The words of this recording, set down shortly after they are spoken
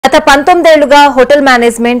గత 19 ఏళ్లుగా hotel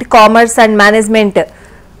management, commerce and management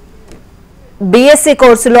BSc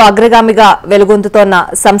కోర్సులో అగ్రగామిగా వెలుగొందుతోన్న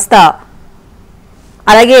సంస్థ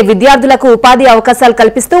అలాగే విద్యార్థులకు ఉపాధి అవకాశాలు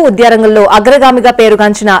కల్పిస్తూ విద్యారంగంలో అగ్రగామిగా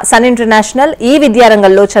పేరుగాంచిన సన్ ఇంటర్నేషనల్ ఈ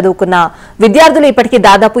విద్యారంగంలో చదువుకున్న విద్యార్థులు ఇప్పటికీ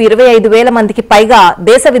దాదాపు 25,000 మందికి పైగా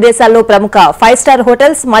దేశ విదేశాల్లో ప్రముఖ 5-స్టార్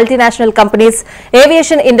hotels, multinational companies,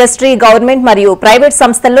 aviation industry, government మరియు ప్రైవేట్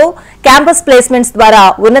సంస్థల్లో క్యాంపస్ ప్లేస్మెంట్స్ ద్వారా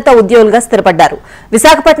ఉన్నత ఉద్యోగులుగా స్థిరపడ్డారు.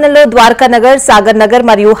 విశాఖపట్నంలో ద్వారకా నగర్, సాగర్ నగర్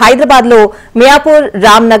మరియు హైదరాబాద్ లో మియాపూర్,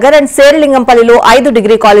 రామ్ నగర్ అండ్ శేర్లింగంపల్లిలో 5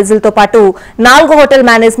 డిగ్రీ కాలేజీలతో పాటు 4 హోటల్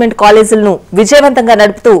మేనేజ్మెంట్ కాలేజీలను విజయవంతంగా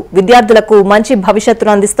నడుపుతూ విద్యార్థులకు మంచి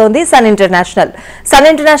భవిష్యత్తును అందిస్తోంది సన్ ఇంటర్నేషనల్. సన్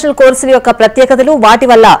ఇంటర్నేషనల్ కోర్సుల యొక్క ప్రత్యేకతలు, వాటి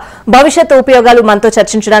వల్ల భవిష్యత్తు ఉపయోగాలు మనతో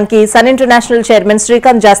చర్చించడానికి సన్ ఇంటర్నేషనల్ చైర్మన్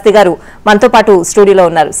శ్రీకాంత్ జాస్తి గారు మనతో పాటు స్టూడియోలో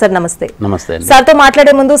ఉన్నారు. సార్ నమస్తే. నమస్తే. సార్తో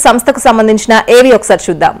మాట్లాడే ముందు సంస్థకు సంబంధించిన ఏవి ఒకసారి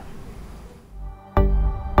చూద్దాం.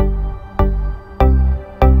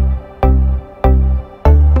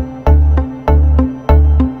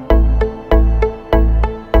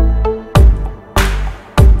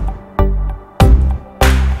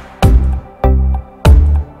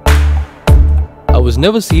 I was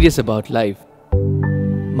never serious about life.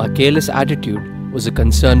 My careless attitude was a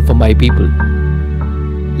concern for my people.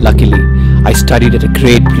 Luckily, I studied at a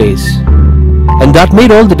great place, and that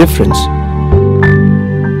made all the difference.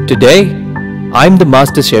 Today, I'm the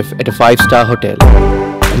master chef at a 5-star hotel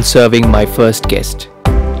and serving my first guest.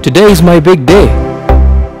 Today is my big day.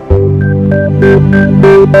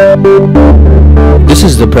 This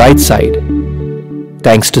is the bright side,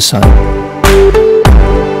 thanks to Sun.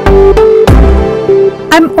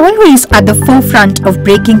 I'm always at the forefront of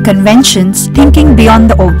breaking conventions, thinking beyond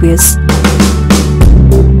the obvious.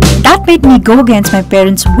 That made me go against my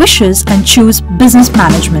parents' wishes and choose business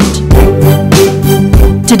management.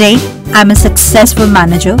 Today, I'm a successful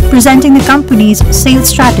manager presenting the company's sales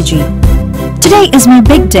strategy. Today is my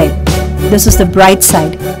big day. This is the bright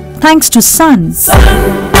side, thanks to Sun.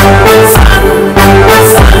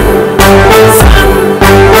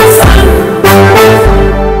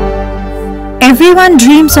 Everyone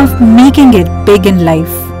dreams of making it big in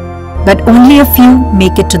life, but only a few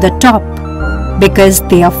make it to the top because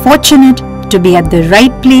they are fortunate to be at the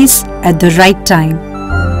right place at the right time.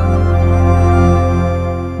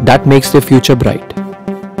 That makes their future bright.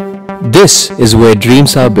 This is where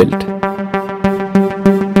dreams are built.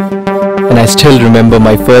 And I still remember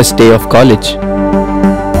my first day of college.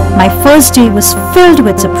 My first day was filled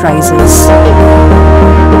with surprises.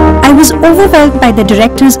 I was overwhelmed by the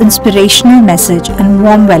director's inspirational message and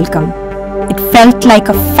warm welcome. It felt like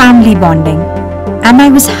a family bonding, and I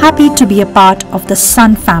was happy to be a part of the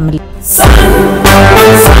Sun family.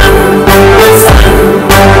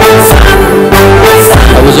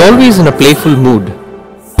 I was always in a playful mood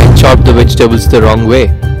and chopped the vegetables the wrong way.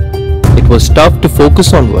 It was tough to focus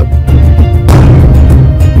on work.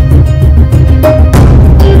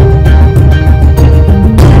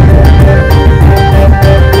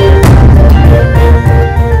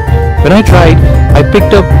 When I tried, I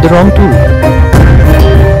picked up the wrong tool.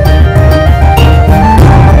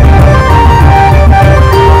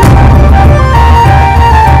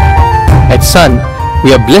 At Sun, we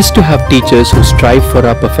are blessed to have teachers who strive for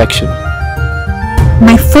our perfection.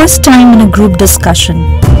 My first time in a group discussion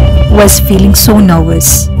was feeling so nervous.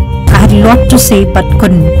 I had a lot to say but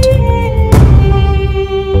couldn't.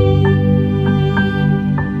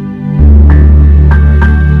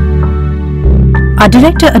 Our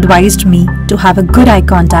director advised me to have a good eye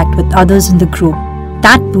contact with others in the group.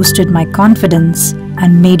 That boosted my confidence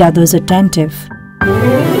and made others attentive.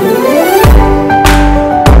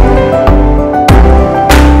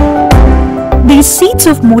 These seeds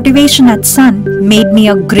of motivation at Sun made me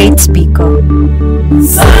a great speaker.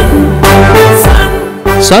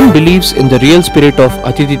 Sun believes in the real spirit of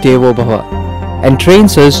Atithi Devo Bhava and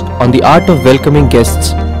trains us on the art of welcoming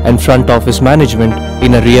guests and front office management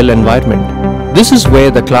in a real environment. This is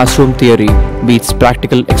where the classroom theory meets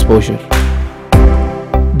practical exposure.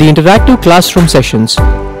 The interactive classroom sessions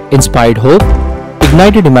inspired hope,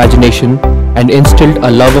 ignited imagination, and instilled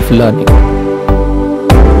a love of learning.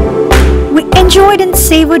 We enjoyed and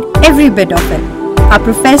savored every bit of it. Our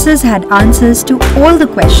professors had answers to all the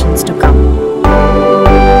questions to come.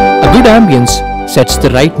 A good ambience sets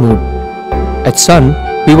the right mood. At Sun,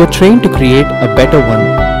 we were trained to create a better one,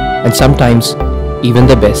 and sometimes even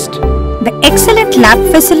the best. The excellent lab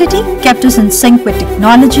facility kept us in sync with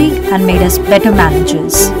technology and made us better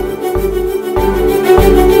managers.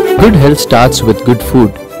 Good health starts with good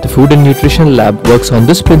food. The Food and Nutrition Lab works on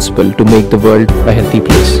this principle to make the world a healthy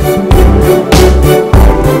place.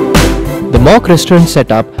 The mock restaurant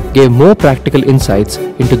setup gave more practical insights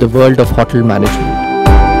into the world of hotel management.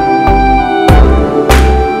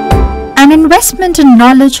 An investment in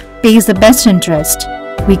knowledge pays the best interest.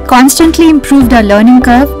 We constantly improved our learning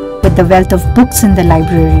curve with the wealth of books in the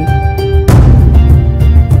library.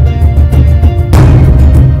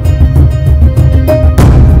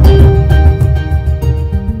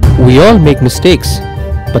 We all make mistakes,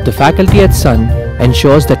 but the faculty at Sun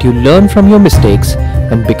ensures that you learn from your mistakes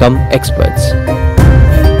and become experts.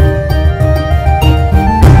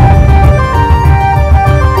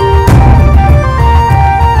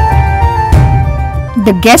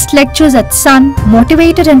 The guest lectures at Sun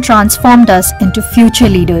motivated and transformed us into future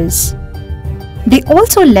leaders. They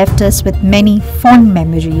also left us with many fond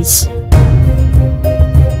memories.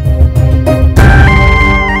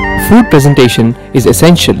 Food presentation is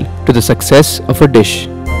essential to the success of a dish,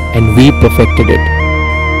 and we perfected it.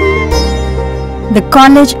 The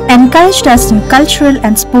college encouraged us in cultural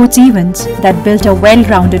and sports events that built a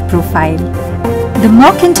well-rounded profile. The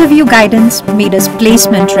mock interview guidance made us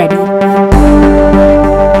placement ready.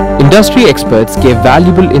 Industry experts gave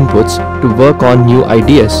valuable inputs to work on new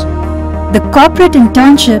ideas. The corporate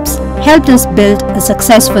internships helped us build a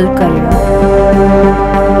successful career.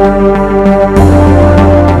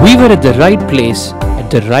 We were at the right place at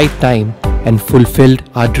the right time and fulfilled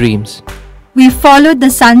our dreams. We followed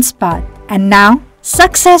the Sun's path, and now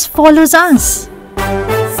success follows us.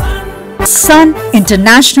 Sun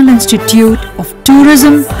International Institute of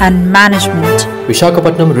Tourism and Management,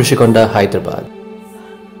 Visakhapatnam, Rishikonda, Hyderabad.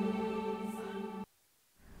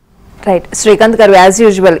 Right Srikanth గారు, as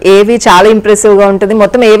usual ఏవి చాలా impressive గా ఉంటుంది.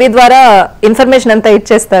 మొత్తం ఏవి ద్వారా information అంతా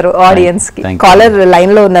ఇచ్చేస్తారు ఆడియన్స్ కి. కాలర్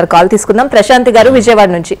లైన్ లో ఉన్నారు, కాల్ తీసుకుందాం. ప్రశాంతి గారు విజయవాడ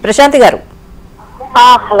నుంచి. ప్రశాంతి గారు.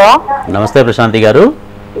 హలో, నమస్తే ప్రశాంతి గారు.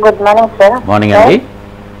 Good morning sir. మార్నింగ్ అండి.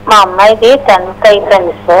 మా అమ్మాయిది 10th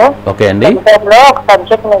అయిపోయింది సార్. ఓకే అండి. లో ఒక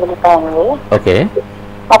సబ్జెక్ట్ మిగిలిపోయింది. ఓకే.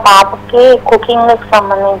 మా పాపకి కుకింగ్ కి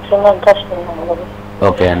సంబంధించిన ఇంట్రెస్ట్ ఉందండి.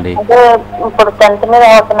 ఓకే అండి. అదే ఇప్పుడు 10th మీద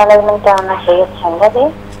హోటల్ మేనేజ్మెంట్ ఏమైనా చేయొచ్చండి? అది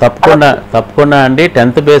తప్పకుండా అండి.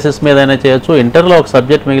 10th బేసిస్ మీద అయినా చేయొచ్చు. ఇంటర్లో ఒక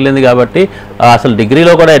సబ్జెక్ట్ మిగిలింది కాబట్టి అసలు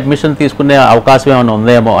డిగ్రీలో కూడా అడ్మిషన్ తీసుకునే అవకాశం ఏమైనా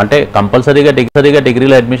ఉందేమో. అంటే కంపల్సరీగా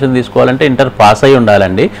డిగ్రీలో అడ్మిషన్ తీసుకోవాలంటే ఇంటర్ పాస్ అయి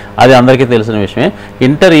ఉండాలండి. అది అందరికీ తెలిసిన విషయమే.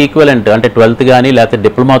 ఇంటర్ ఈక్వలెంట్ అంటే 12th కానీ లేకపోతే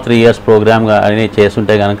డిప్లొమా 3 years ప్రోగ్రామ్ కానీ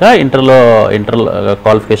చేస్తుంటే కనుక ఇంటర్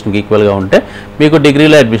క్వాలిఫికేషన్కి ఈక్వల్గా ఉంటే మీకు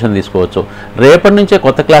డిగ్రీలో అడ్మిషన్ తీసుకోవచ్చు. రేపటి నుంచే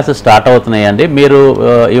కొత్త క్లాసెస్ స్టార్ట్ అవుతున్నాయండి. మీరు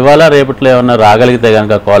ఇవాళ రేపట్లో ఏమన్నా రాగలిగితే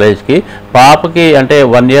కనుక కాలేజ్కి పాపకి అంటే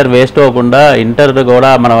 1 year వేస్ట్ అవ్వకుండా ఇంటర్ కూడా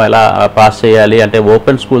మనం ఎలా పాస్ చేయాలి అంటే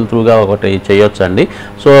ఓపెన్ స్కూల్ త్రూగా ఒకటి చేయొచ్చు అండి.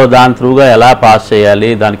 సో దాని త్రూగా ఎలా పాస్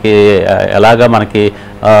చేయాలి, దానికి ఎలాగా మనకి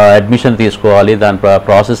అడ్మిషన్ తీసుకోవాలి, దాని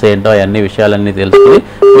ప్రాసెస్ ఏంటో అన్ని విషయాలన్నీ తెలుసుకుని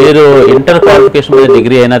మీరు ఇంటర్ క్వాలిఫికేషన్ మీద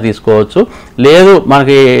డిగ్రీ అయినా తీసుకోవచ్చు. లేదు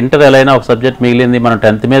మనకి ఇంటర్ ఎలా అయినా ఒక సబ్జెక్ట్ మిగిలింది మనం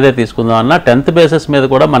 10th మీదే తీసుకుందాం అన్న 10th బేసిస్ మీద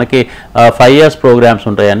కూడా మనకి 5 years ప్రోగ్రామ్స్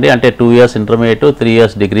ఉంటాయండి. అంటే 2 years intermediate, 3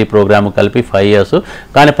 years degree programme కలిపి 5 years.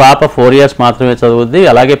 కానీ పాప 4 years మాత్రమే చదువుద్ది.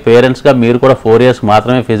 అలాగే పేరెంట్స్గా మీరు కూడా 4 years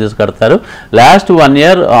మాత్రమే ఫీజెస్ కడతారు. Last 1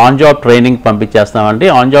 year on job training పంపించేస్తామండి.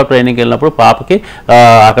 On job ట్రైనింగ్కి వెళ్ళినప్పుడు పాపకి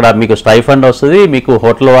అక్కడ మీకు స్టైఫండ్ వస్తుంది, మీకు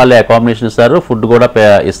హోటల్ వాళ్ళే అకామిడేషన్ ఇస్తారు, ఫుడ్ కూడా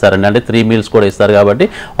ఇస్తారండి. అంటే 3 meals కూడా ఇస్తారు. కాబట్టి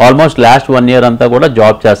ఆల్మోస్ట్ లాస్ట్ 1 year అంతా కూడా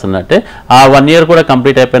జాబ్ చేస్తున్నట్టే. ఆ 1 year కూడా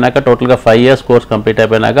కంప్లీట్ అయిపోయినాక టోటల్గా 5 years కోర్స్ కంప్లీట్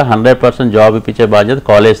అయిపోయినాక 100% జాబ్ ఇప్పించే బాధ్యత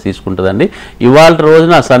కాలేజ్ తీసుకుంటుందండి. ఇవాళ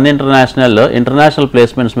రోజున సన్ ఇంటర్నేషనల్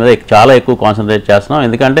ప్లేస్మెంట్స్ మీద చాలా ఎక్కువ కాన్సన్ట్రేట్ చేస్తున్నాం.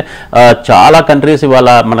 ఎందుకంటే చాలా కంట్రీస్ ఇవాళ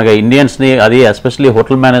మనకి ఇండియన్స్ని, అది ఎస్పెషల్లీ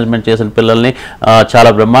హోటల్ మేనేజ్మెంట్ చేసిన పిల్లల్ని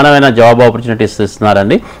చాలా బ్రహ్మాండమైన జాబ్ ఆపర్చునిటీస్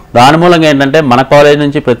ఇస్తున్నారండి. దాని మూలంగా ఏంటంటే మన కాలేజ్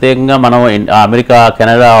నుంచి ప్రత్యేకంగా మనం అమెరికా,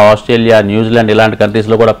 కెనడా, ఆస్ట్రేలియా, న్యూజిలాండ్ ఇలాంటి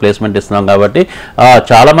కంట్రీస్లో కూడా ప్లేస్మెంట్ ఇస్తున్నాం. కాబట్టి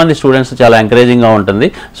చాలామంది స్టూడెంట్స్ చాలా ఎంకరేజింగ్గా ఉంటుంది.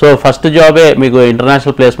 సో ఫస్ట్ జాబే మీకు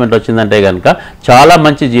ఇంటర్నేషనల్ ప్లేస్మెంట్ వచ్చిందంటే కనుక చాలా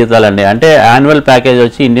మంచి జీతాలండి. అంటే యాన్యువల్ ప్యాకేజ్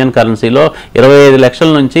వచ్చి ఇండియన్ కరెన్సీలో 25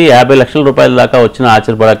 లక్షల నుంచి 50 లక్షల రూపాయల దాకా వచ్చినా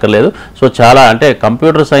ఆశ్చర్యపడక్కర్లేదు. సో చాలా అంటే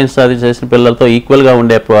కంప్యూటర్ సైన్స్ అది చేసిన పిల్లలతో ఈక్వల్గా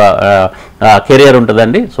ఉండే కెరియర్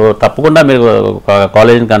ఉంటుందండి. సో తప్పకుండా మీరు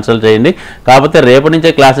కాలేజీని కన్సల్ట్ చేయండి. కాకపోతే రేపటి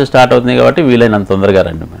నుంచే క్లాసెస్ స్టార్ట్ అవుతుంది కాబట్టి వీలైనంత తొందరగా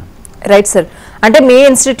రండి మేడం. Right sir. అంటే మీ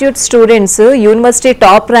institute students university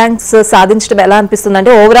top ranks సాధించడం ఎలా అనిపిస్తుంది?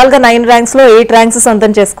 అంటే ఓవరాల్ గా 9 ranks లో 8 ranks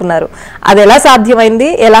సొంతం చేసుకున్నారు. అది ఎలా సాధ్యమైంది,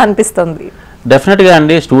 ఎలా అనిపిస్తుంది? డెఫినెట్గా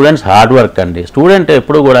అండి స్టూడెంట్స్ హార్డ్ వర్క్ అండి. స్టూడెంట్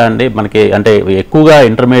ఎప్పుడు కూడా అండి మనకి అంటే ఎక్కువగా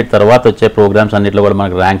ఇంటర్మీడియట్ తర్వాత వచ్చే ప్రోగ్రామ్స్ అన్నింటిలో కూడా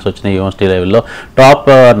మనకి ర్యాంక్స్ వచ్చినాయి. యూనివర్సిటీ లెవెల్లో టాప్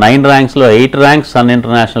 9 ranksలో 8 ranks సన్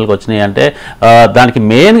ఇంటర్నేషనల్కి వచ్చినాయి. అంటే దానికి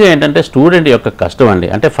మెయిన్గా ఏంటంటే స్టూడెంట్ యొక్క కష్టం అండి.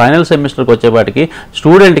 అంటే ఫైనల్ సెమిస్టర్కి వచ్చేపాటికి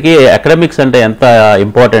స్టూడెంట్కి అకాడమిక్స్ అంటే ఎంత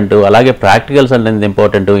ఇంపార్టెంట్, అలాగే ప్రాక్టికల్స్ అంటే ఎంత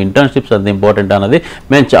ఇంపార్టెంట్, ఇంటర్న్షిప్స్ ఎంత ఇంపార్టెంట్ అన్నది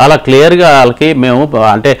మేము చాలా క్లియర్గా వాళ్ళకి మేము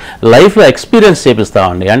అంటే లైఫ్లో ఎక్స్పీరియన్స్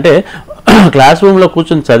చేపిస్తామండి. అంటే క్లాస్ రూమ్లో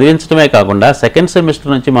కూర్చొని చదివించడమే కాకుండా సెకండ్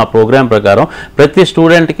సెమిస్టర్ నుంచి మా ప్రోగ్రామ్ ప్రకారం ప్రతి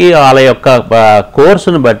స్టూడెంట్కి వాళ్ళ యొక్క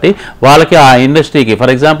కోర్సును బట్టి వాళ్ళకి ఆ ఇండస్ట్రీకి,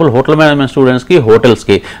 ఫర్ ఎగ్జాంపుల్ హోటల్ మేనేజ్మెంట్ స్టూడెంట్స్కి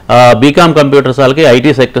హోటల్స్కి, బీకామ్ కంప్యూటర్స్ వాళ్ళకి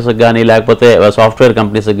ఐటీ సెక్టర్స్కి కానీ, లేకపోతే సాఫ్ట్వేర్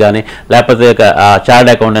కంపెనీస్కి కానీ, లేకపోతే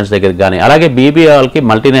చార్ట్ అకౌంటెంట్స్ దగ్గరికి కానీ, అలాగే బీబీఏ వాళ్ళకి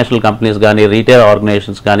మల్టీనేషనల్ కంపెనీస్ కానీ, రీటైల్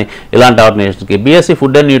ఆర్గనైజేషన్స్ కానీ, ఇలాంటి ఆర్గనైజేషన్స్కి, బీఎస్సీ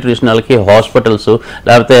ఫుడ్ అండ్ న్యూట్రిషన్ వాళ్ళకి హాస్పిటల్స్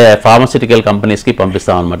లేకపోతే ఫార్మసిటికల్ కంపెనీస్కి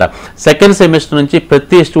పంపిస్తాం అనమాట. సెకండ్ సెమిస్టర్ నుంచి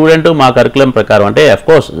ప్రతి స్టూడెంట్ మా కరికులం ప్రకారం, అంటే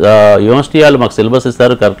అఫ్కోర్స్ యూనివర్సిటీ వాళ్ళు మాకు సిలబస్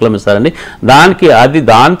ఇస్తారు, కరికులం ఇస్తారండి,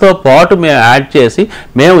 దాంతో పాటు మేము యాడ్ చేసి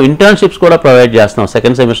మేము ఇంటర్న్షిప్స్ కూడా ప్రొవైడ్ చేస్తున్నాం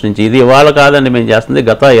సెకండ్ సెమిస్టర్ నుంచి. ఇది ఇవాళ కాదండి మేము చేస్తుంది,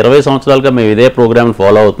 గత 20 సంవత్సరాలుగా మేము ఇదే ప్రోగ్రామ్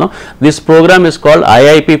ఫాలో అవుతున్నాం. This programme is called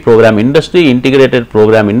IIP programme, industry integrated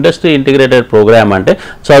programme. Industry integrated programme అంటే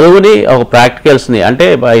చదువుని ఒక ప్రాక్టికల్స్ని, అంటే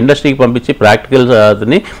ఇండస్ట్రీకి పంపించి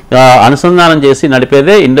ప్రాక్టికల్స్ని అనుసంధానం చేసి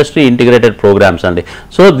నడిపేదే ఇండస్ట్రీ ఇంటిగ్రేటెడ్ ప్రోగ్రామ్స్ అండి.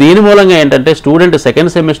 సో దీని మూలంగా ఏంటంటే స్టూడెంట్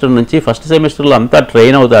సెకండ్ సెమిస్టర్ నుంచి ఫస్ట్ సెమిస్టర్లో అంతా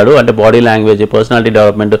ట్రైన్ అవుతాడు, అంటే body language, personality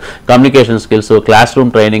development, communication skills, class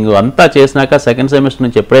room training అంతా చేసినాక సెకండ్ సెమిస్టర్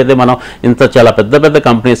నుంచి ఎప్పుడైతే మనం ఇంత చాలా పెద్ద పెద్ద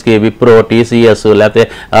కంపెనీస్కి, విప్రో, టీసీఎస్, లేకపోతే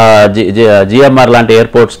జిఎంఆర్ లాంటి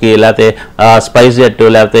ఎయిర్పోర్ట్స్కి, లేకపోతే స్పైస్ జెట్,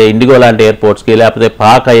 లేకపోతే ఇండిగో లాంటి ఎయిర్పోర్ట్స్కి, లేకపోతే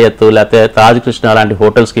పాక్ అయ్యత్, లేకపోతే తాజ్ కృష్ణ లాంటి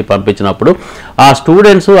హోటల్స్కి పంపించినప్పుడు ఆ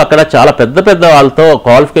స్టూడెంట్స్ అక్కడ చాలా పెద్ద పెద్ద వాళ్ళతో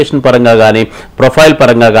క్వాలిఫికేషన్ పరంగా కానీ, ప్రొఫైల్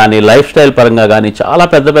పరంగా కానీ, లైఫ్ స్టైల్ పరంగా కానీ చాలా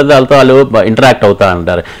పెద్ద పెద్ద వాళ్ళతో వాళ్ళు ఇంటరాక్ట్ అవుతా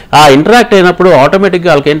ఉంటారు. ఆ ఇంటరాక్ట్ అయినప్పుడు ఆటోమేటిక్గా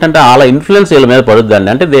వాళ్ళకి ఏంటంటే వాళ్ళ ఇన్ఫ్లుయెన్స్ వీళ్ళ మీద పడుద్దండి.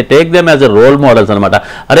 అంటే they take them as a role models అనమాట.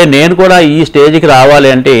 అరే నేను కూడా ఈ స్టేజ్కి రావాలి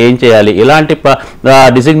అంటే ఏం చేయాలి, ఇలాంటి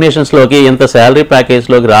డిసిగ్నేషన్స్లోకి, ఇంత శాలరీ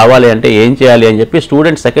ప్యాకేజ్లోకి రావాలి అంటే ఏం చేయాలి అని చెప్పి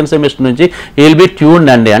స్టూడెంట్ సెకండ్ సెమిస్టర్ నుంచి విల్ బి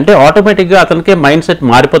ట్యూన్డ్ అండి. అంటే ఆటోమేటిక్గా అతనికి మైండ్ సెట్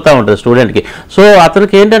మారిపోతూ ఉంటుంది స్టూడెంట్కి. సో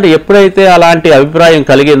అతనికి ఏంటంటే ఎప్పుడైతే అలాంటి అభిప్రాయం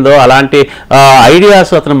కలిగిందో, అలాంటి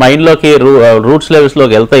ఐడియాస్ అతని మైండ్లోకి రూట్స్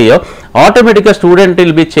లెవెల్స్లోకి వెళ్తాయో ఆటోమేటిక్గా స్టూడెంట్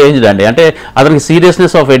విల్ బి చేంజ్డ్ అండి. అంటే అతనికి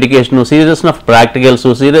seriousness of education, seriousness of practicals,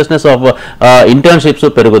 seriousness of internships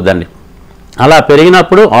పెరుగుద్దండి. అలా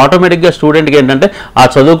పెరిగినప్పుడు ఆటోమేటిక్గా స్టూడెంట్కి ఏంటంటే ఆ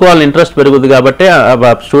చదువుకోవాలని ఇంట్రెస్ట్ పెరుగుద్ది. కాబట్టి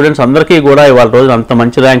స్టూడెంట్స్ అందరికీ కూడా ఇవాళ రోజున అంత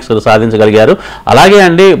మంచి ర్యాంక్స్ సాధించగలిగారు. అలాగే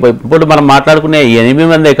అండి ఇప్పుడు మనం మాట్లాడుకునే 8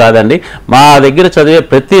 మందే కాదండి, మా దగ్గర చదివే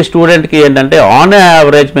ప్రతి స్టూడెంట్కి ఏంటంటే ఆన్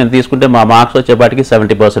యావరేజ్ మేము తీసుకుంటే మా మార్క్స్ వచ్చేపాటికి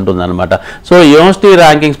 70% ఉందన్నమాట. సో యూనివర్సిటీ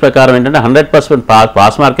ర్యాంకింగ్స్ ప్రకారం ఏంటంటే 100%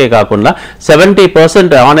 పాస్ మార్కే కాకుండా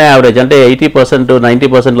 70% ఆన్ యావరేజ్, అంటే 80%,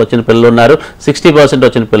 90% వచ్చిన పిల్లలు ఉన్నారు, 60%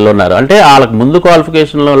 వచ్చిన పిల్లలు ఉన్నారు. అంటే వాళ్ళకి ముందు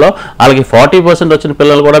క్వాలిఫికేషన్లలో వాళ్ళకి 40% వచ్చిన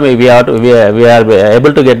పిల్లలు కూడా we are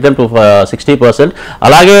able to get them to 60%.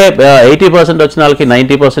 అలాగే 80% వచ్చిన వాళ్ళకి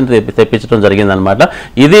 90% తెప్పించడం జరిగిందనమాట.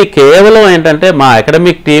 ఇది కేవలం ఏంటంటే మా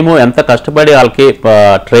అకాడమిక్ టీము ఎంత కష్టపడి వాళ్ళకి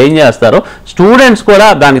ట్రైన్ చేస్తారో స్టూడెంట్స్ కూడా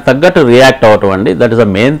దానికి తగ్గట్టు రియాక్ట్ అవ్వటం అండి. That is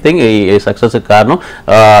the main thing. ఈ సక్సెస్కి కారణం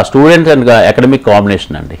స్టూడెంట్స్ అండ్ అకాడమిక్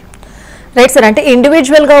కాంబినేషన్ అండి. రైట్ సార్, అంటే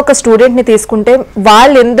ఇండివిజువల్ గా ఒక స్టూడెంట్ ని తీసుకుంటే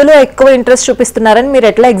వాళ్ళు ఎందులో ఎక్కువ ఇంట్రెస్ట్ చూపిస్తున్నారని మీరు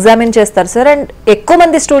ఎట్లా ఎగ్జామిన్ చేస్తారు సార్? అండ్ ఎక్కువ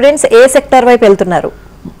మంది స్టూడెంట్స్ ఏ సెక్టర్ వైపు వెళ్తున్నారు?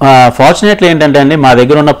 ఫార్చునేట్లీ ఏంటంటే అండి మా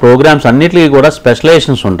దగ్గర ఉన్న ప్రోగ్రామ్స్ అన్నిటికీ కూడా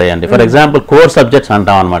స్పెషలైజేషన్స్ ఉంటాయండి. ఫర్ ఎగ్జాంపుల్ కోర్ సబ్జెక్ట్స్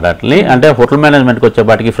అంటాం అనమాట. అట్లని అంటే హోటల్ మేనేజ్మెంట్కి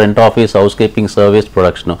వచ్చేపాటికి front office, house keeping, service,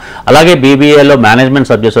 production. అలాగే బీబీఏలో మేనేజ్మెంట్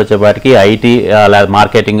సబ్జెక్ట్స్ వచ్చేపాటికి ఐటీ,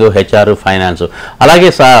 మార్కెటింగ్, హెచ్ఆర్, ఫైనాన్స్.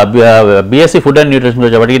 అలాగే బీఎస్సీ ఫుడ్ అండ్ న్యూట్రిషన్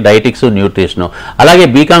వచ్చేపాటికి డైటిక్స్, న్యూట్రిషన్. అలాగే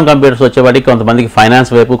బీకామ్ కంప్యూటర్స్ వచ్చేపాటికి కొంతమందికి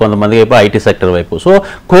ఫైనాన్స్ వైపు, కొంతమంది వైపు ఐటీ సెక్టర్ వైపు. సో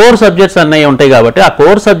కోర్ సబ్జెక్ట్స్ అన్నీ ఉంటాయి కాబట్టి ఆ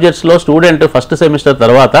కోర్ సబ్జెక్ట్స్లో స్టూడెంట్ ఫస్ట్ సెమిస్టర్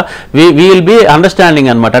తర్వాత విల్ బి అండర్స్టాండింగ్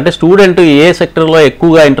అనమాట. అంటే స్టూడెంట్ ఏ సెక్టర్లో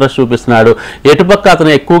ఎక్కువగా ఇంట్రెస్ట్ చూపిస్తున్నాడు, ఎటుపక్క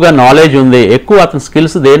అతను ఎక్కువగా నాలెడ్జ్ ఉంది, ఎక్కువ అతని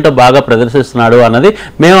స్కిల్స్ దేంట్లో బాగా ప్రదర్శిస్తున్నాడు అన్నది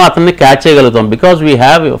మేము అతన్ని క్యాచ్ చేయగలుగుతాం. Because we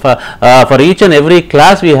have for each and every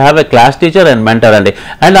class we have a class teacher and mentor అండి.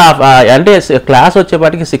 అండ్ అంటే క్లాస్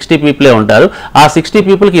వచ్చేపాటికి 60 పీపులే ఉంటారు. ఆ 60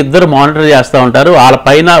 పీపుల్కి ఇద్దరు మానిటర్ చేస్తూ ఉంటారు. వాళ్ళ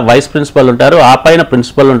పైన వైస్ ప్రిన్సిపల్ ఉంటారు, ఆ పైన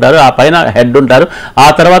ప్రిన్సిపల్ ఉంటారు, ఆ పైన హెడ్ ఉంటారు, ఆ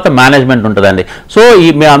తర్వాత మేనేజ్మెంట్ ఉంటుందండి. సో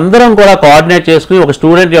మేము అందరం కూడా కోఆర్డినేట్ చేసుకుని ఒక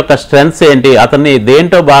స్టూడెంట్ యొక్క స్ట్రెంగ్స్ ఏంటి, అతన్ని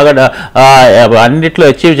దేంట్లో బాగా అన్నింటిలో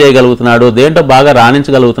అచీవ్ చేయగలుగుతున్నాడు, దేంట్లో బాగా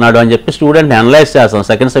రాణించగలుగుతున్నాడు అని చెప్పి స్టూడెంట్ అనలైజ్ చేస్తాం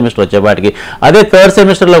సెకండ్ సెమిస్టర్ వచ్చేపాటికి. అదే థర్డ్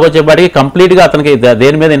సెమిస్టర్లోకి వచ్చేపాటికి కంప్లీట్గా అతనికి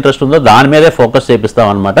దేని మీద ఇంట్రెస్ట్ ఉందో దాని మీదే ఫోకస్ చేపిస్తాం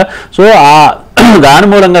అనమాట. సో దాని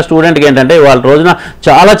మూలంగా స్టూడెంట్కి ఏంటంటే వాళ్ళ రోజున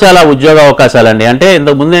చాలా చాలా ఉద్యోగ అవకాశాలండి. అంటే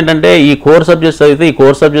ఇంతకుముందు ఏంటంటే ఈ కోర్ సబ్జెక్ట్స్ అయితే ఈ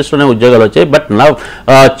కోర్ సబ్జెక్ట్స్లోనే ఉద్యోగాలు వచ్చాయి. బట్ నవ్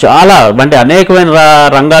చాలా అంటే అనేకమైన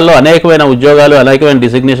రంగాల్లో అనేకమైన ఉద్యోగాలు, అనేకమైన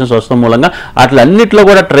డిసిగ్నేషన్స్ వస్తాం మూలంగా అట్లన్నింటిలో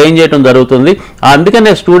కూడా ట్రైన్ చేయడం జరుగుతుంది.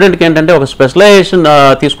 అందుకనే స్టూడెంట్కి ఏంటంటే ఒక స్పెషలైజేషన్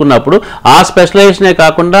తీసుకున్నప్పుడు ఆ స్పెషలైజేషనే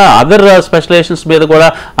కాకుండా అదర్ స్పెషలైజేషన్స్ మీద కూడా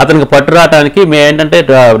అతనికి పట్టు రావడానికి మేము ఏంటంటే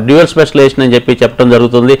డ్యూయల్ స్పెషలైజేషన్ అని చెప్పి చెప్పడం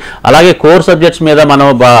జరుగుతుంది. అలాగే కోర్ సబ్జెక్ట్స్ మీద మనం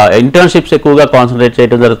ఇంటర్న్షిప్స్ ఎక్కువగా కాన్సన్ట్రేట్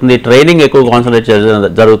చేయడం జరుగుతుంది, ట్రైనింగ్ ఎక్కువ కాన్సన్ట్రేట్ చేయడం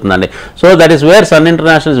జరుగుతుందండి. So that is where sun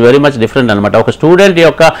international is very much different అనమాట. ఒక స్టూడెంట్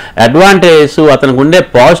యొక్క అడ్వాంటేజ్, అతనికి ఉండే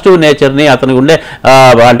పాజిటివ్ నేచర్ని, అతనికి ఉండే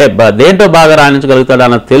అంటే దేంట్లో బాగా రాణించగలుగుతాడు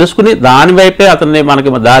అన్నది తెలుసుకుని దాని వైపే అతన్ని మనకి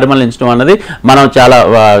దారి మళ్ళించడం అన్నది మనం చాలా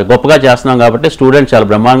గొప్పగా చేస్తున్నాం కాబట్టి స్టూడెంట్ చాలా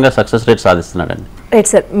బ్రహ్మాండంగా సక్సెస్ రేట్ సాధిస్తున్నాడండి.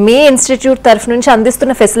 రైట్ సార్, మీ ఇన్స్టిట్యూట్ తరఫు నుంచి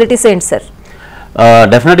అందిస్తున్న ఫెసిలిటీస్ ఏంటి సార్?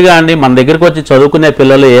 డెఫినెట్గా అండి, మన దగ్గరికి వచ్చి చదువుకునే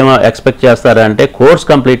పిల్లలు ఏం ఎక్స్పెక్ట్ చేస్తారంటే కోర్స్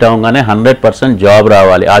కంప్లీట్ అవ్వగానే 100% జాబ్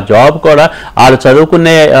రావాలి. ఆ జాబ్ కూడా వాళ్ళు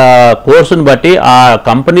చదువుకునే కోర్సును బట్టి ఆ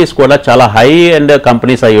కంపెనీస్ కూడా చాలా హై అండ్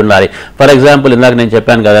కంపెనీస్ అయి ఉండాలి. ఫర్ ఎగ్జాంపుల్ ఇందాక నేను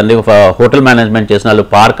చెప్పాను కదండి, హోటల్ మేనేజ్మెంట్ చేసిన వాళ్ళు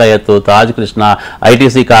పార్క్ అయ్యత్తు, తాజ్ కృష్ణ,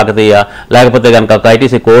 ఐటీసీ కాకతీయ, లేకపోతే కనుక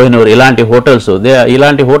ఐటీసీ కోహినూర్,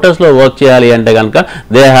 ఇలాంటి హోటల్స్లో వర్క్ చేయాలి అంటే కనుక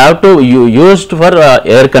they have to used for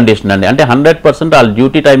air condition అండి. అంటే 100% వాళ్ళ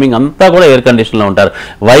డ్యూటీ టైమింగ్ అంతా కూడా ఎయిర్ కండిషన్ ఉంటారు.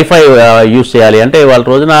 వైఫై యూజ్ చేయాలి. అంటే వాళ్ళ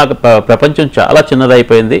రోజున ప్రపంచం చాలా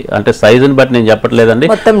చిన్నదైపోయింది. అంటే సైజుని బట్టి నేను చెప్పట్లేదండి,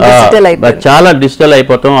 చాలా డిజిటల్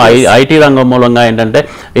అయిపోతాం. ఐటీ రంగం మూలంగా ఏంటంటే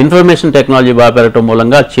ఇన్ఫర్మేషన్ టెక్నాలజీ బాగా పెరగడం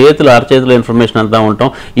మూలంగా అరచేతుల ఇన్ఫర్మేషన్ అంతా ఉంటాం.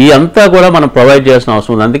 ఈ అంతా కూడా మనం ప్రొవైడ్ చేసిన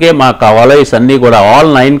అవసరం ఉంది. అందుకే మా కాలేజెస్ అన్ని కూడా all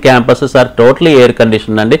 9 campuses are totally air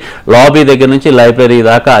condition అండి. లాబీ దగ్గర నుంచి లైబ్రరీ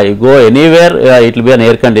దాకా go anywhere it will be an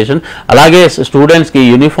air condition. అలాగే స్టూడెంట్స్ కి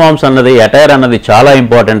యూనిఫామ్స్ అన్నది, అటైర్ అన్నది చాలా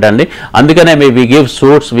ఇంపార్టెంట్ అండి. అందుకనే we give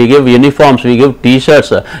suits, we give uniforms, we give t-shirts,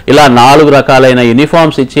 ఇలా 4 రకాలైన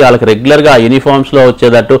యూనిఫామ్స్ ఇచ్చి వాళ్ళకి రెగ్యులర్గా యూనిఫామ్స్లో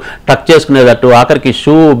వచ్చేటట్టు, టక్ చేసుకునేటట్టు, ఆఖరికి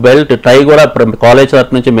షూ, బెల్ట్, టై కూడా కాలేజ్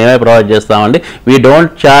తరఫు నుంచి మేమే ప్రొవైడ్ చేస్తామండి. We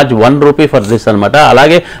don't charge 1 rupee for this అనమాట.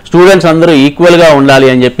 అలాగే స్టూడెంట్స్ అందరూ ఈక్వల్గా ఉండాలి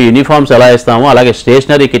అని చెప్పి యూనిఫామ్స్ ఎలా ఇస్తామో అలాగే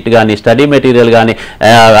స్టేషనరీ కిట్ కానీ, స్టడీ మెటీరియల్ కానీ,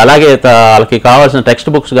 అలాగే వాళ్ళకి కావాల్సిన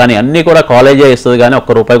టెక్స్ట్ బుక్స్ కానీ అన్నీ కూడా కాలేజే ఇస్తుంది కానీ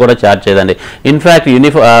 ₹1 కూడా ఛార్జ్ చేయదండి. ఇన్ఫ్యాక్ట్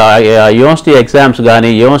యూనివర్సిటీ ఎగ్జామ్స్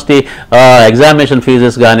కానీ, యూనివర్సిటీ ఎగ్జామినేషన్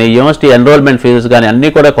ఫీజెస్ కానీ, యూనివర్సిటీ ఎన్రోల్మెంట్ ఫీజెస్ కానీ అన్నీ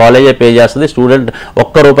కూడా కాలేజే పే చేస్తుంది. స్టూడెంట్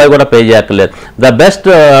 ₹1 కూడా పే చేయక్కర్లేదు. The best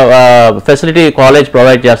facility college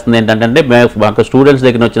provide చేస్తుంది ఏంటంటే మాకు స్టూడెంట్స్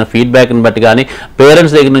దగ్గర వచ్చిన ఫీడ్బ్యాక్ని బట్టి కానీ,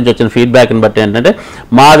 పేరెంట్స్ దగ్గర నుంచి వచ్చిన ఫీడ్బ్యాక్ని బట్టి ఏంటంటే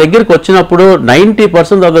మా దగ్గరికి వచ్చినప్పుడు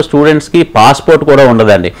 90% ఆఫ్ ద స్టూడెంట్స్కి పాస్పోర్ట్ కూడా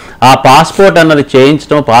ఉండదండి. ఆ పాస్పోర్ట్ అన్నది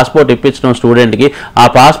చేయించడం, పాస్పోర్ట్ ఇప్పించడం స్టూడెంట్కి. ఆ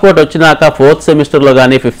పాస్పోర్ట్ వచ్చినాక 4th సెమిస్టర్లో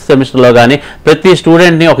కానీ 5th సెమిస్టర్లో కానీ ప్రతి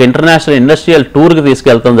స్టూడెంట్ని ఒక ఇంటర్నేషనల్ ఇండస్ట్రియల్ టూర్కి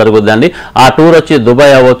తీసుకెళ్తాం జరుగుతుందండి. ఆ టూర్ వచ్చి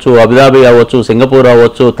దుబాయ్ అవ్వచ్చు, అబుదాబి అవ్వచ్చు, సింగపూర్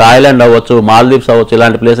అవ్వచ్చు, థాయిలాండ్ అవ్వచ్చు, మాల్దీవ్స్ అవ్వచ్చు,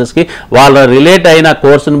 ఇలాంటి ప్లేసెస్కి వాళ్ళ రిలేట్ అయిన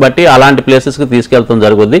కోర్సును బట్టి అలాంటి ప్లేసెస్కి తీసుకెళ్తాం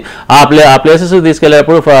జరుగుద్ది. ఆ ప్లేసెస్కి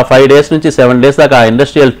తీసుకెళ్లేటప్పుడు 5 days నుంచి 7 days దాకా ఆ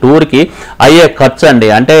ఇండస్ట్రియల్ టూర్కి అయ్యే ఖర్చు అండి.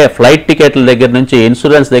 అంటే ఫ్లైట్ టికెట్ల దగ్గర నుంచి,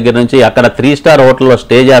 ఇన్సూరెన్స్ దగ్గర నుంచి, అక్కడ 3 star హోటల్లో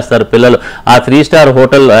స్టే చేస్తారు పిల్లలు. ఆ 3 star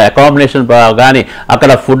హోటల్ అకామిడేషన్ కానీ,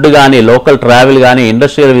 అక్కడ ఫుడ్ కానీ, లోకల్ ట్రావెల్ కానీ,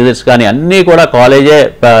 ఇండస్ట్రియల్ విజిట్స్ కానీ అన్నీ కూడా కాలేజే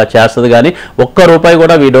చేస్తుంది. కానీ ₹1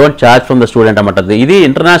 కూడా we don't charge from the student అన్నమాట. ఇది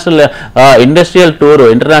ఇంటర్నేషనల్ ఇండస్ట్రియల్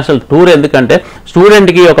టూర్ ఎందుకంటే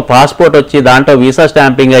స్టూడెంట్కి ఒక పాస్పోర్ట్ వచ్చి దాంట్లో వీసా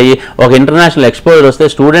స్టాంపింగ్ అయ్యి ఒక ఇంటర్నేషనల్ ఎక్స్పోజర్ వస్తే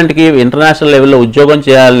స్టూడెంట్కి ఇంటర్నేషనల్ లెవెల్లో ఉద్యోగం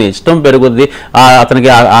చేయాలని ఇష్టం పెరుగుద్ది. అతనికి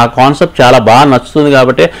ఆ కాన్సెప్ట్ చాలా బాగా నచ్చుతుంది.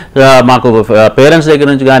 కాబట్టి మాకు పేరెంట్స్ దగ్గర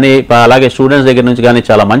నుంచి కానీ, అలాగే స్టూడెంట్స్ దగ్గర నుంచి కానీ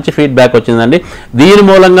చాలా మంచి ఫీడ్బ్యాక్ వచ్చిందండి. దీని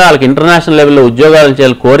మూలంగా వాళ్ళకి ఇంటర్నేషనల్ లెవెల్లో ఉద్యోగాలు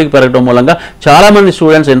చేయాలి కోరిక పెరగడం మూలంగా చాలా మంది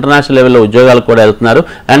స్టూడెంట్స్ ఇంటర్నేషనల్ లెవెల్లో ఉద్యోగాలకు కూడా వెళ్తున్నారు.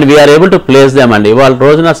 And we are able to place them అండి. ఇవాళ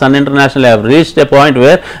రోజున sun international have reached a point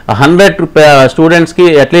where 100 స్టూడెంట్స్కి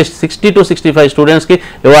అట్లీస్ట్ 60 to 65 స్టూడెంట్స్కి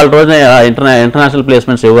ఇవాళ రోజున ఇంటర్నేషనల్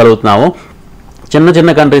ప్లేస్మెంట్స్ ఇవ్వగలుగుతున్నాము.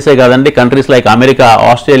 చిన్న కంట్రీసే కాదండి, countries like America,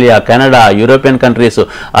 Australia, Canada, European countries,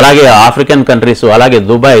 అలాగే ఆఫ్రికన్ కంట్రీస్, అలాగే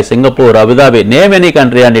Dubai, Singapore, Abu Dhabi, name any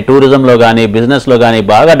country అండి. టూరిజంలో కానీ, బిజినెస్లో కానీ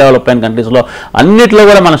బాగా డెవలప్ అయిన కంట్రీస్లో అన్నిట్లో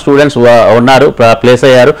కూడా మన స్టూడెంట్స్ ఉన్నారు, ప్లేస్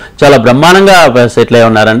అయ్యారు, చాలా బ్రహ్మాండంగా సెటిల్ అయి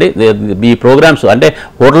ఉన్నారండి. ఈ ప్రోగ్రామ్స్ అంటే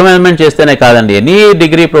హోటల్ మేనేజ్మెంట్ చేస్తేనే కాదండి, ఎనీ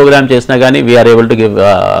డిగ్రీ ప్రోగ్రామ్ చేసినా కానీ we are able to give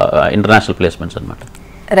international placements అనమాట.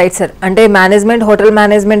 రైట్ సార్, అంటే మేనేజ్మెంట్, హోటల్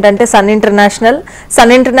మేనేజ్మెంట్ అంటే సన్ ఇంటర్నేషనల్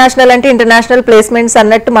అంటే ఇంటర్నేషనల్ ప్లేస్మెంట్స్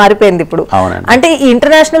అన్నట్టు మారిపోయింది ఇప్పుడు. అంటే ఈ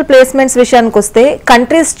ఇంటర్నేషనల్ ప్లేస్మెంట్స్ విషయానికి వస్తే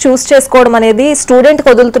కంట్రీస్ చూస్ చేసుకోవడం అనేది స్టూడెంట్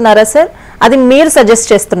వదులుతున్నారా సార్? అది మీరు సజెస్ట్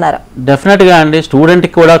చేస్తున్నారా? డెఫినెట్ గా అండి, స్టూడెంట్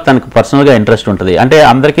కి కూడా తనకు పర్సనల్ గా ఇంట్రెస్ట్ ఉంటుంది. అంటే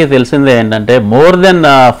అందరికీ తెలిసిందే ఏంటంటే more than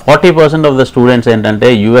 40% of the students ఏంటంటే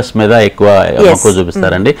యుఎస్ మీద ఎక్కువ మక్కువ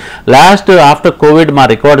చూపిస్తారండి. ఆఫ్టర్ కోవిడ్ మా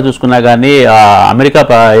రికార్డ్ చూసుకున్నా కానీ అమెరికా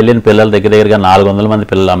వెళ్ళిన పిల్లలు దగ్గరగా 400 మంది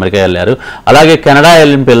పిల్లలు అమెరికా వెళ్ళారు. అలాగే కెనడా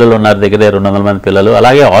వెళ్ళిన పిల్లలు ఉన్నారు దగ్గర 200 మంది పిల్లలు.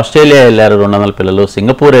 అలాగే ఆస్ట్రేలియా వెళ్ళారు 200 పిల్లలు,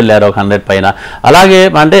 సింగపూర్ వెళ్ళారు 100 పైన. అలాగే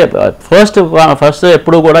అంటే ఫస్ట్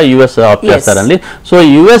ఎప్పుడు కూడా యుఎస్ ఆప్ చేస్తారండి. సో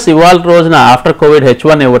యుఎస్ ఇవాళ రోజున రోజున ఆఫ్టర్ కోవిడ్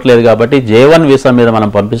H1 ఇవ్వట్లేదు కాబట్టి J1 వీసా మీద మనం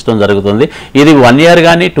పంపించడం జరుగుతుంది. ఇది 1 year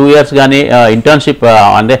కానీ 2 years కానీ ఇంటర్న్షిప్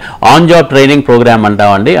అంటే ఆన్ జాబ్ ట్రైనింగ్ ప్రోగ్రామ్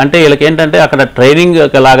అంటామండి. అంటే వీళ్ళకి ఏంటంటే అక్కడ ట్రైనింగ్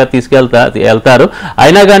లాగా వెళ్తారు,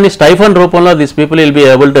 అయినా కానీ స్టైఫండ్ రూపంలో this people will be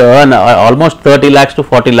able to earn almost 30 lakhs to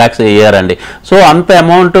 40 lakhs a year అండి. సో అంత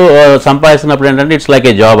అమౌంట్ సంపాదిస్తున్నప్పుడు ఏంటంటే ఇట్స్ లైక్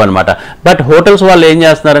ఏ జాబ్ అనమాట. బట్ హోటల్స్ వాళ్ళు ఏం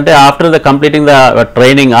చేస్తున్నారంటే after the completing the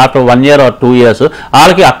training after 1 year or 2 years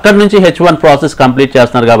వాళ్ళకి అక్కడి నుంచి H1 ప్రాసెస్ కంప్లీట్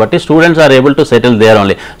చేస్తున్నారు కాబట్టి students are able to settle there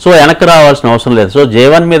only. So వెనక్కి రావాల్సిన అవసరం లేదు. సో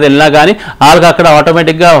J1 మీద వెళ్ళినా కానీ వాళ్ళకి అక్కడ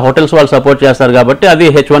ఆటోమేటిక్గా హోటల్స్ వాళ్ళు సపోర్ట్ చేస్తారు కాబట్టి అది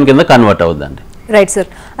H1 కింద కన్వర్ట్ అవుతుందండి. Right sir.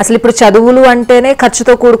 అసలు ఇప్పుడు చదువులు అంటేనే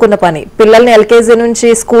ఖర్చుతో కూడుకున్న పని. పిల్లల్ని ఎల్కేజీ నుంచి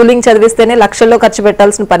స్కూలింగ్ చదివిస్తేనే లక్షల్లో ఖర్చు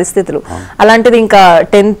పెట్టాల్సిన పరిస్థితులు. అలాంటిది ఇంకా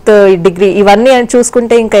 10th డిగ్రీ ఇవన్నీ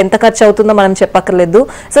చూసుకుంటే ఇంకా ఎంత ఖర్చు అవుతుందో మనం చెప్పక్కర్లేదు.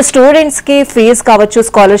 సో స్టూడెంట్స్ కి ఫీజు కావచ్చు,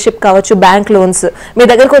 స్కాలర్షిప్ కావచ్చు, బ్యాంక్ లోన్స్ మీ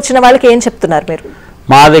దగ్గరకు వచ్చిన వాళ్ళకి ఏం చెప్తున్నారు మీరు?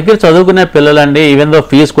 మా దగ్గర చదువుకునే పిల్లలండి ఈవెన్ దో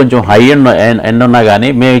ఫీజు కొంచెం హై ఎండ్ ఉన్నా కానీ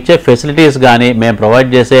మేము ఇచ్చే ఫెసిలిటీస్ కానీ మేము ప్రొవైడ్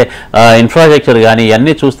చేసే ఇన్ఫ్రాస్ట్రక్చర్ కానీ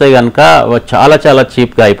ఇవన్నీ చూస్తే కనుక చాలా చాలా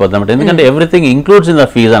చీప్గా అయిపోతుంది అనమాట. ఎందుకంటే everything includes in the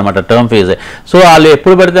fee అనమాట, టర్మ్ ఫీజే. సో వాళ్ళు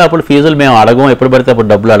ఎప్పుడు పడితే అప్పుడు ఫీజులు మేము అడగం, ఎప్పుడు పడితే అప్పుడు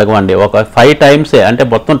డబ్బులు అడగమండి. ఒక 5 times అంటే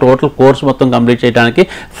మొత్తం టోటల్ కోర్స్ మొత్తం కంప్లీట్ చేయడానికి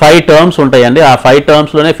 5 terms ఉంటాయండి. ఆ 5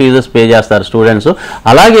 termsలోనే ఫీజెస్ పే చేస్తారు స్టూడెంట్స్.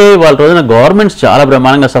 అలాగే వాళ్ళ రోజున గవర్నమెంట్స్ చాలా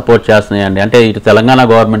బ్రహ్మాండంగా సపోర్ట్ చేస్తున్నాయండి. అంటే ఇటు తెలంగాణ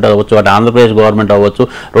గవర్నమెంట్ అవ్వచ్చు, అటు ఆంధ్రప్రదేశ్ గవర్నమెంట్ అవ్వచ్చు,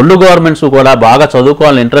 రెండు గవర్నమెంట్స్ కూడా బాగా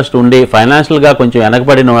చదువుకోవాలని ఇంట్రెస్ట్ ఉండి ఫైనాన్షియల్గా కొంచెం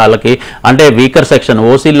వెనకబడిన వాళ్ళకి అంటే వీకర్ సెక్షన్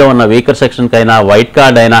ఓసీలో ఉన్న వీకర్ సెక్షన్కి అయినా వైట్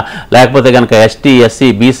కార్డ్ అయినా లేకపోతే కనుక ఎస్టీ ఎస్సీ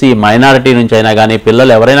బీసీ మైనారిటీ నుంచి అయినా కానీ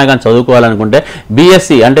పిల్లలు ఎవరైనా కానీ చదువుకోవాలనుకుంటే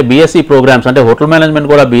బీఎస్సీ అంటే బీఎస్సీ ప్రోగ్రామ్స్ అంటే హోటల్ మేనేజ్మెంట్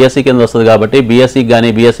కూడా బీఎస్సీ కింద వస్తుంది కాబట్టి బీఎస్సీకి కానీ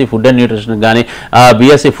బీఎస్సీ ఫుడ్ అండ్ న్యూట్రిషన్కి కానీ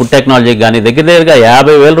బీఎస్సీ ఫుడ్ టెక్నాలజీకి కానీ దగ్గరగా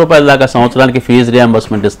 50,000 రూపాయల దాకా సంవత్సరానికి ఫీజు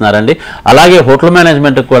రియంబర్స్మెంట్ ఇస్తున్నారండి. అలాగే హోటల్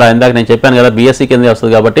మేనేజ్మెంట్కి కూడా ఇందాక నేను చెప్పాను కదా బీఎస్సీ కింద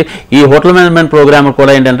వస్తుంది కాబట్టి ఈ హోటల్ మేనేజ్మెంట్ ప్రోగ్రామ్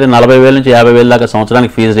కూడా ఏంటంటే 40,000 నుంచి 50,000 దాకా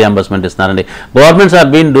సంవత్సరానికి ఫీజు రియంబర్స్మెంట్ ఇస్తున్నారండి. Governments are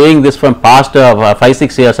been doing this from past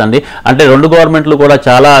 5-6 years అండి. అంటే రెండు గవర్నమెంట్లు కూడా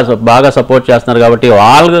చాలా బాగా సపోర్ట్ చేస్తున్నారు కాబట్టి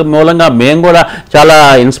వాళ్ళ మూలంగా మేము కూడా చాలా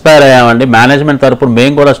ఇన్స్పైర్ అయ్యామండి. మేనేజ్మెంట్ తరపున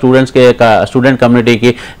మేము కూడా స్టూడెంట్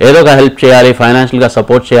కమ్యూనిటీకి ఏదో ఒక హెల్ప్ చేయాలి, ఫైనాన్షియల్గా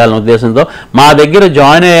సపోర్ట్ చేయాలనే ఉద్దేశంతో మా దగ్గర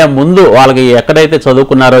జాయిన్ అయ్యే ముందు వాళ్ళకి ఎక్కడైతే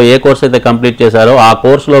చదువుకున్నారో ఏ కోర్స్ అయితే కంప్లీట్ చేశారో ఆ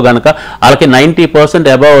కోర్సులో కనుక వాళ్ళకి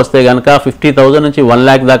 90% అబవ్ వస్తే కనుక 50,000 నుంచి 1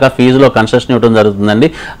 lakh దాకా ఫీజులో కన్సెషన్ ఇవ్వడం జరుగుతుందండి.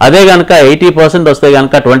 అదే కనుక 80% వస్తే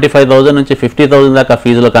కనుక 25,000 నుంచి 50,000 దాకా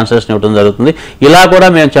ఫీజులో కన్సెషన్ ఇవ్వడం జరుగుతుంది. ఇలా కూడా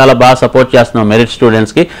మేము చాలా బాగా సపోర్ట్ చేస్తున్నాం మెరిట్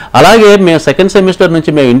స్టూడెంట్స్కి. అలాగే మేము సెకండ్ సెమిస్టర్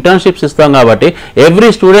నుంచి మేము ఇంటర్న్షిప్స్ ఇస్తాం కాబట్టి every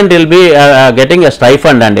student will be getting a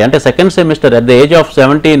stipend అండి. అంటే second semester at the age of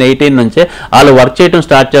 17-18 నుంచే వాళ్ళు వర్క్ చేయడం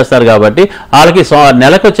స్టార్ట్ చేస్తారు కాబట్టి వాళ్ళకి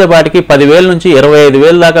నెలకు వచ్చేపాటికి 10,000 నుంచి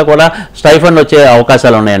 25,000 దాకా కూడా స్టైఫండ్ వచ్చే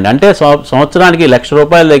అవకాశాలు ఉన్నాయండి. అంటే సంవత్సరానికి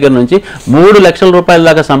 ₹1,00,000 దగ్గర నుంచి 3 లక్షల రూపాయల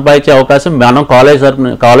దాకా సంపాదించే అవకాశం మనం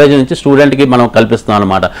కాలేజ్ నుంచి స్టూడెంట్కి మనం కల్పిస్తాం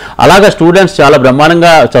అనమాట. అలాగే స్టూడెంట్స్ చాలా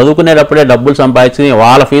బ్రహ్మాండంగా చదువుకునేటప్పుడే డబ్బులు సంపాదించి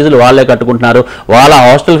వాళ్ళ ఫీజులు వాళ్ళే కట్టుకుంటున్నారు, వాళ్ళ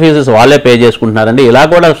హాస్టల్ ఫీజెస్ వాళ్ళే పే చేసుకుంటున్నారండి. ఇలా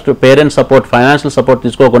కూడా పేరెంట్స్ సపోర్ట్ ఫైనాన్షియల్ సపోర్ట్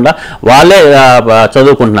తీసుకోకుండా వాళ్ళే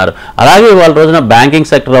చదువుకుంటున్నారు. అలాగే వాళ్ళ రోజున బ్యాంకింగ్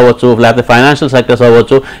సెక్టర్ అవ్వచ్చు లేకపోతే ఫైనాన్షియల్ సెక్టర్స్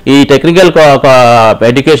అవ్వచ్చు, ఈ టెక్నికల్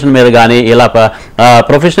ఎడ్యుకేషన్ మీద కానీ ఇలా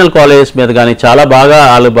ప్రొఫెషనల్ కాలేజెస్ మీద కానీ చాలా బాగా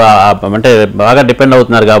వాళ్ళు అంటే బాగా డిపెండ్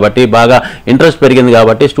అవుతున్నారు కాబట్టి బాగా ఇంట్రెస్ట్ పెరిగింది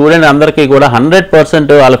కాబట్టి స్టూడెంట్ అందరికీ కూడా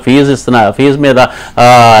 100% వాళ్ళ ఫీజు మీద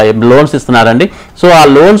లోన్స్ ఇస్తున్నారండి. సో ఆ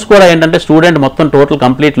లోన్స్ కూడా ఏంటంటే స్టూడెంట్ మొత్తం టోటల్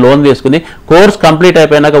కంప్లీట్ లోన్ తీసుకుని కోర్స్ కంప్లీట్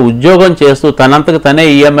అయిపోయినాక ఉద్యోగం చేస్తూ తనంతకు తనే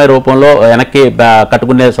ఈఎంఐ రూపంలో వెనక్కి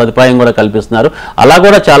కట్టుకునే సదుపాయం కూడా కల్పిస్తున్నారు. అలా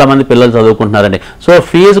కూడా చాలా మంది పిల్లలు చదువుకుంటున్నారండి. సో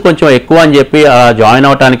ఫీజు కొంచెం ఎక్కువ అని చెప్పి జాయిన్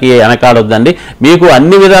అవడానికి వెనకాడొద్దండి. మీకు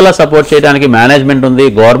అన్ని విధాలా సపోర్ట్ చేయడానికి మేనేజ్మెంట్ ఉంది,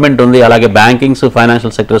 గవర్నమెంట్ ఉంది, అలాగే బ్యాంకింగ్స్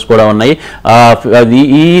ఫైనాన్షియల్ సెక్టర్స్ కూడా ఉన్నాయి.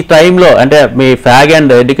 ఈ టైంలో అంటే మీ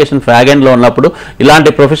ఎడ్యుకేషన్ ఫ్యాగ్ ఎండ్లో ఉన్నప్పుడు ఇలాంటి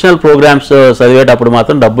ప్రొఫెషనల్ ప్రోగ్రామ్స్ చదివేటప్పుడు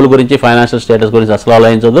మాత్రం డబ్బుల గురించి ఫైనాన్షియల్ స్టేటస్ గురించి అసలు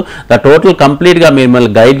ఆలోచించదు. టోటల్ కంప్లీట్గా మిమ్మల్ని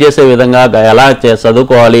గైడ్ చేసే విధంగా ఎలా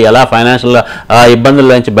చదువుకోవాలి, ఎలా ఫైనాన్షియల్ ఇబ్బందుల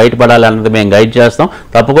నుంచి బయటపడాలి అన్నది మేము గైడ్ చేస్తాం.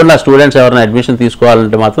 తప్పకుండా స్టూడెంట్స్ ఎవరైనా అడ్మిషన్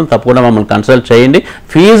తీసుకోవాలంటే మాత్రం తప్పకుండా మమ్మల్ని కన్సల్ట్ చేయండి.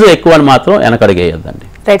 ఫీజు ఎక్కువ అని మాత్రం వెనకడిగేయద్దండి.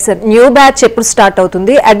 Right sir. న్యూ బ్యాచ్ ఎప్పుడు స్టార్ట్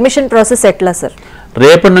అవుతుంది? అడ్మిషన్ ప్రాసెస్ ఎట్లా సార్?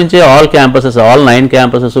 రేపటి నుంచి ఆల్ 9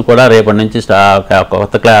 క్యాంపసెస్ కూడా రేపటి నుంచి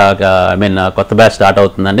కొత్త బ్యాచ్ స్టార్ట్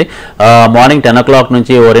అవుతుందండి. మార్నింగ్ 10 o'clock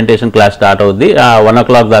నుంచి ఓరియంటేషన్ క్లాస్ స్టార్ట్ అవుద్ది, 1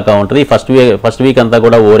 o'clock దాకా ఉంటుంది. ఫస్ట్ వీక్ అంతా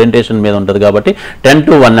కూడా ఓరియంటేషన్ మీద ఉంటుంది కాబట్టి 10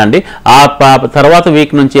 to 1 అండి. ఆ తర్వాత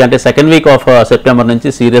వీక్ నుంచి అంటే సెకండ్ వీక్ ఆఫ్ సెప్టెంబర్ నుంచి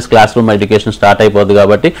serious class room education start అయిపోద్ది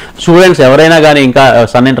కాబట్టి స్టూడెంట్స్ ఎవరైనా కానీ ఇంకా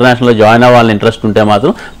సన్ ఇంటర్నేషనల్లో జాయిన్ అవ్వాలని ఇంట్రెస్ట్ ఉంటే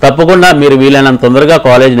మాత్రం తప్పకుండా మీరు వీలైనంత తొందరగా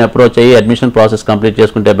కాలేజ్ని అప్రోచ్ అయ్యి అడ్మిషన్ ప్రాసెస్ కంప్లీట్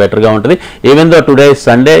చేసుకుంటే బెటర్గా ఉంటుంది. Even though today today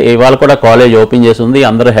Sunday, ఇవాళ కూడా కాలేజ్ ఓపెన్ చేసి ఉంది.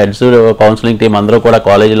 అందరూ హెడ్స్, కౌన్సిలింగ్ టీం అందరూ కూడా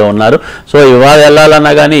కాలేజీలో ఉన్నారు. సో ఇవాళ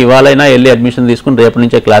వెళ్ళాలన్నా కానీ ఇవాళైనా వెళ్ళి అడ్మిషన్ తీసుకుని రేపు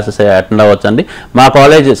నుంచే క్లాసెస్ అటెండ్ అవ్వచ్చండి. మా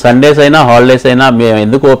కాలేజ్ సండేస్ అయినా హాలిడేస్ అయినా మేము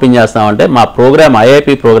ఎందుకు ఓపెన్ చేస్తామంటే మా ప్రోగ్రామ్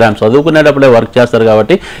ఐఐపి ప్రోగ్రామ్ చదువుకునేటప్పుడే వర్క్ చేస్తారు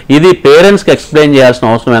కాబట్టి ఇది పేరెంట్స్కి ఎక్స్ప్లెయిన్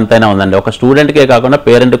చేయాల్సిన అవసరం ఎంతైనా ఉందండి. ఒక స్టూడెంట్కే కాకుండా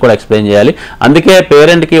పేరెంట్ కూడా ఎక్స్ప్లెయిన్ చేయాలి. అందుకే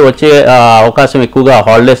పేరెంట్కి వచ్చే అవకాశం ఎక్కువగా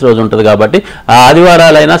హాలిడేస్ రోజు ఉంటుంది కాబట్టి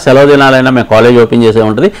ఆదివారాలైనా సెలవు దినాలైనా మేము కాలేజ్ ఓపెన్ చేసే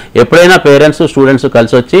ఉంటుంది. ఎప్పుడైనా పేరెంట్స్ స్టూడెంట్స్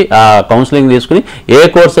కలిసి వచ్చి కౌన్సిలింగ్ తీసుకుని ఏ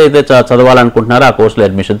కోర్స్ అయితే చదవాలనుకుంటున్నారో ఆ కోర్సులో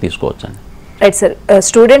అడ్మిషన్ తీసుకోవచ్చండి. రైట్ సార్,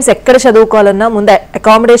 స్టూడెంట్స్ ఎక్కడ చదువుకోవాలన్నా ముందు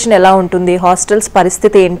అకామిడేషన్ ఎలా ఉంటుంది, హాస్టల్స్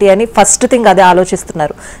పరిస్థితి ఏంటి అని ఫస్ట్ థింగ్ అదే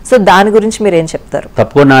ఆలోచిస్తున్నారు. సో దాని గురించి మీరు ఏం చెప్తారు?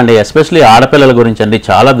 తప్పకుండా అండి, ఎస్పెషల్లీ ఆడపిల్లల గురించి అండి.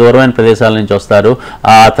 చాలా దూరమైన ప్రదేశాల నుంచి వస్తారు.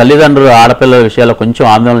 తల్లిదండ్రులు ఆడపిల్లల విషయాల్లో కొంచెం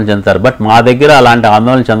ఆందోళన చెందుతారు. బట్ మా దగ్గర అలాంటి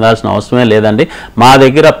ఆందోళన చెందాల్సిన అవసరమే లేదండి. మా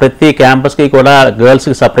దగ్గర ప్రతి క్యాంపస్కి కూడా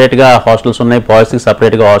గర్ల్స్కి సపరేట్గా హాస్టల్స్ ఉన్నాయి, బాయ్స్కి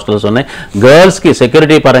సపరేట్గా హాస్టల్స్ ఉన్నాయి. గర్ల్స్కి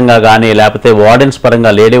సెక్యూరిటీ పరంగా కానీ లేకపోతే వార్డెన్స్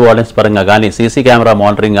పరంగా, లేడీ వార్డెన్స్ పరంగా కానీ, సీసీ కెమెరా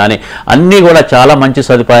మానిటరింగ్ కానీ అన్నీ కూడా చాలా మంచి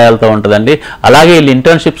సదుపాయాలతో ఉంటుందండి. అలాగే వీళ్ళు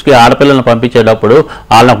ఇంటర్న్షిప్స్కి ఆడపిల్లలను పంపించేటప్పుడు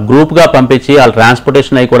వాళ్ళని గ్రూప్గా పంపించి వాళ్ళ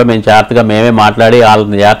ట్రాన్స్పోర్టేషన్ అవి కూడా మేము జాగ్రత్తగా మేమే మాట్లాడి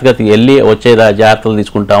వాళ్ళని జాగ్రత్తగా వెళ్ళి వచ్చే జాగ్రత్తలు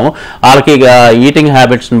తీసుకుంటాము. వాళ్ళకి ఈటింగ్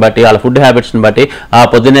హ్యాబిట్స్ని బట్టి, వాళ్ళ ఫుడ్ హ్యాబిట్స్ని బట్టి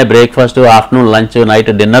పొద్దున్నే breakfast, afternoon lunch,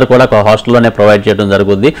 night dinner కూడా హాస్టల్లోనే ప్రొవైడ్ చేయడం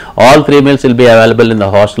జరుగుతుంది. All 3 meals will be available in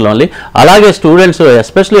the hostel only. అలాగే స్టూడెంట్స్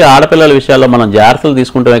ఎస్పెషల్లీ ఆడపిల్లల విషయాల్లో మనం జాగ్రత్తలు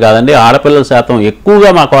తీసుకుంటమే కాదండి, ఆడపిల్లల శాతం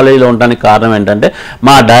ఎక్కువగా మా కాలేజీలో ఉండడానికి కారణం ఏంటంటే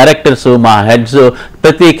మా డైరెక్టర్స్, మా హెడ్స్,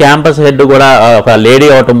 ప్రతి క్యాంపస్ హెడ్ కూడా ఒక లేడీ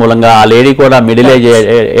అవటం మూలంగా, ఆ లేడీ కూడా మిడిల్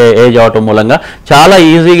ఏజ్ అవటం మూలంగా చాలా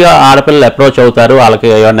ఈజీగా ఆడపిల్లలు అప్రోచ్ అవుతారు. వాళ్ళకి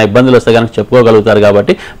ఏమైనా ఇబ్బందులు వస్తే కనుక చెప్పుకోగలుగుతారు.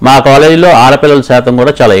 కాబట్టి మా కాలేజీలో ఆడపిల్లల శాతం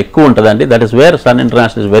కూడా చాలా ఎక్కువ ఉంటుందండి. That is where sun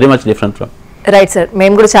international is very much different from. Right sir,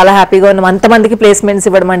 మేము కూడా చాలా హ్యాపీగా ఉన్నాం. అంతమందికి ప్లేస్మెంట్స్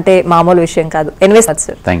ఇవ్వడం అంటే మామూలు విషయం కాదు. Anyways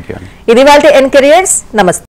sir, thank you. ఇది వాళ్ళ ఎన్ కెరియర్స్. నమస్తే.